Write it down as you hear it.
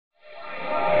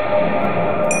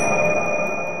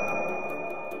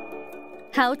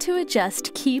How to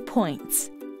adjust key points.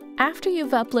 After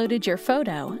you've uploaded your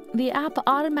photo, the app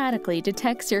automatically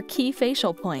detects your key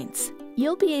facial points.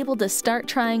 You'll be able to start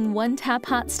trying one-tap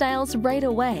hot styles right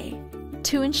away.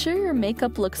 To ensure your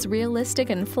makeup looks realistic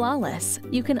and flawless,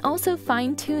 you can also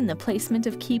fine-tune the placement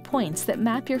of key points that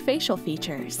map your facial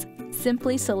features.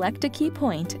 Simply select a key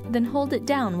point, then hold it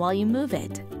down while you move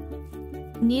it.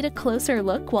 Need a closer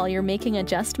look while you're making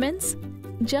adjustments?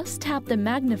 Just tap the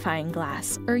magnifying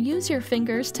glass or use your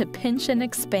fingers to pinch and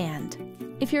expand.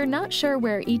 If you're not sure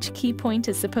where each key point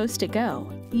is supposed to go,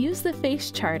 use the face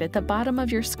chart at the bottom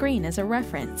of your screen as a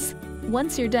reference.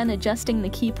 Once you're done adjusting the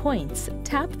key points,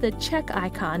 tap the check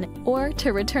icon, or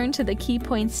to return to the key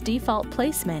point's default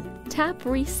placement, tap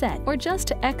Reset or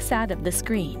just X out of the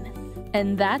screen.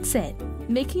 And that's it!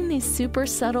 Making these super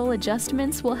subtle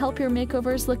adjustments will help your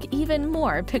makeovers look even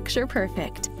more picture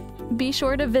perfect. Be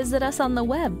sure to visit us on the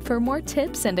web for more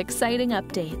tips and exciting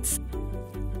updates.